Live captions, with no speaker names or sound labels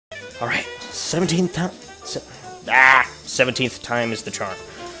Alright, 17th time. 17th time is the charm.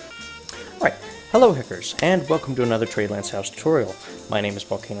 Alright, hello hackers, and welcome to another Tradelands house tutorial. My name is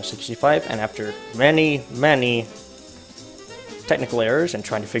Volcano65, and after many technical errors and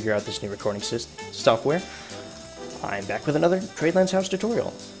trying to figure out this new recording software, I'm back with another Tradelands house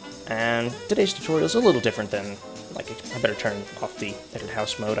tutorial. And today's tutorial is a little different than, I better turn off the edit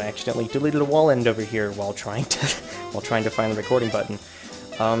house mode. I accidentally deleted a wall end over here while trying to find the recording button.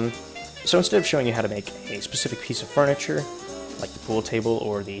 So instead of showing you how to make a specific piece of furniture, like the pool table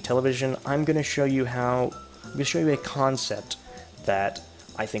or the television, I'm going to show you a concept that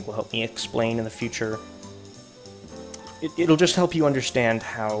I think will help me explain in the future. It'll just help you understand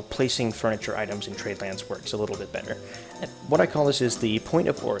how placing furniture items in Tradelands works a little bit better. And what I call this is the point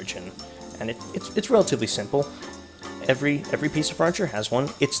of origin, and it's relatively simple. Every piece of furniture has one.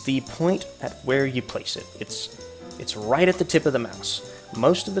 It's the point at where you place it. It's right at the tip of the mouse.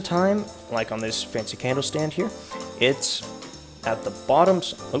 Most of the time, like on this fancy candle stand here, it's at the bottom.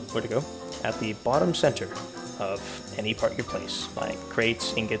 Oh, where'd it go? At the bottom center of any part you place, like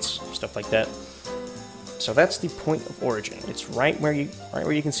crates, ingots, stuff like that. So that's the point of origin. It's right where you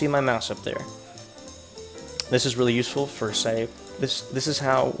can see my mouse up there. This is really useful for, say, this is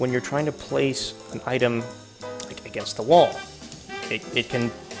how when you're trying to place an item like against the wall, it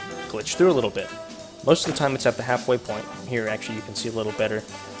can glitch through a little bit. Most of the time it's at the halfway point. Here actually you can see a little better.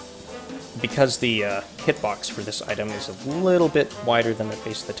 Because the hitbox for this item is a little bit wider than the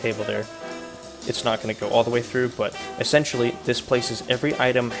base of the table there, it's not going to go all the way through, but essentially this places every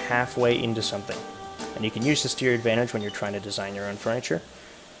item halfway into something. And you can use this to your advantage when you're trying to design your own furniture,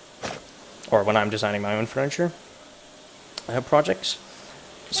 or when I'm designing my own furniture projects.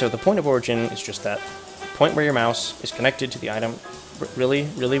 So the point of origin is just that point where your mouse is connected to the item. Really,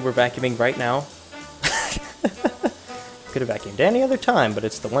 we're vacuuming right now. Could have vacuumed any other time, but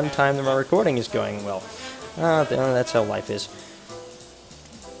it's the one time that my recording is going well. That's how life is.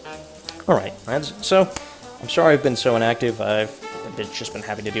 Alright, so I'm sorry I've been so inactive. I've just been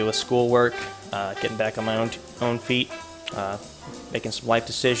having to deal with schoolwork, getting back on my own feet, making some life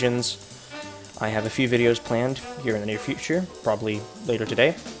decisions. I have a few videos planned here in the near future, probably later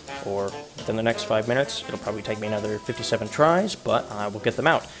today, or within the next 5 minutes. It'll probably take me another 57 tries, but I will get them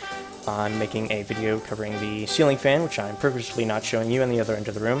out. I'm making a video covering the ceiling fan, which I'm purposefully not showing you on the other end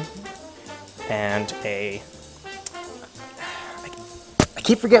of the room, and I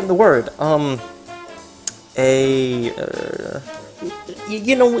keep forgetting the word,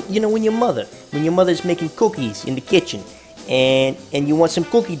 you know when your mother's making cookies in the kitchen, and you want some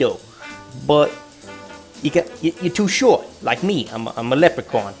cookie dough, but you're too short, like me. I'm a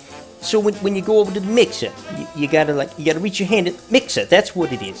leprechaun. So when you go over to the mixer, you gotta reach your hand at mixer. That's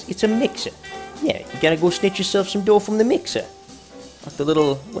what it is. It's a mixer. Yeah, you gotta go snitch yourself some dough from the mixer. Like the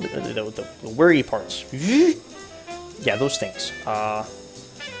little the worry parts. Yeah, those things.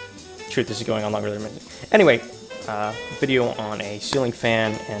 Truth, this is going on longer than a minute. Anyway, video on a ceiling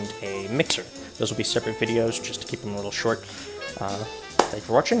fan and a mixer. Those will be separate videos just to keep them a little short. Thank you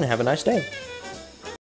for watching and have a nice day.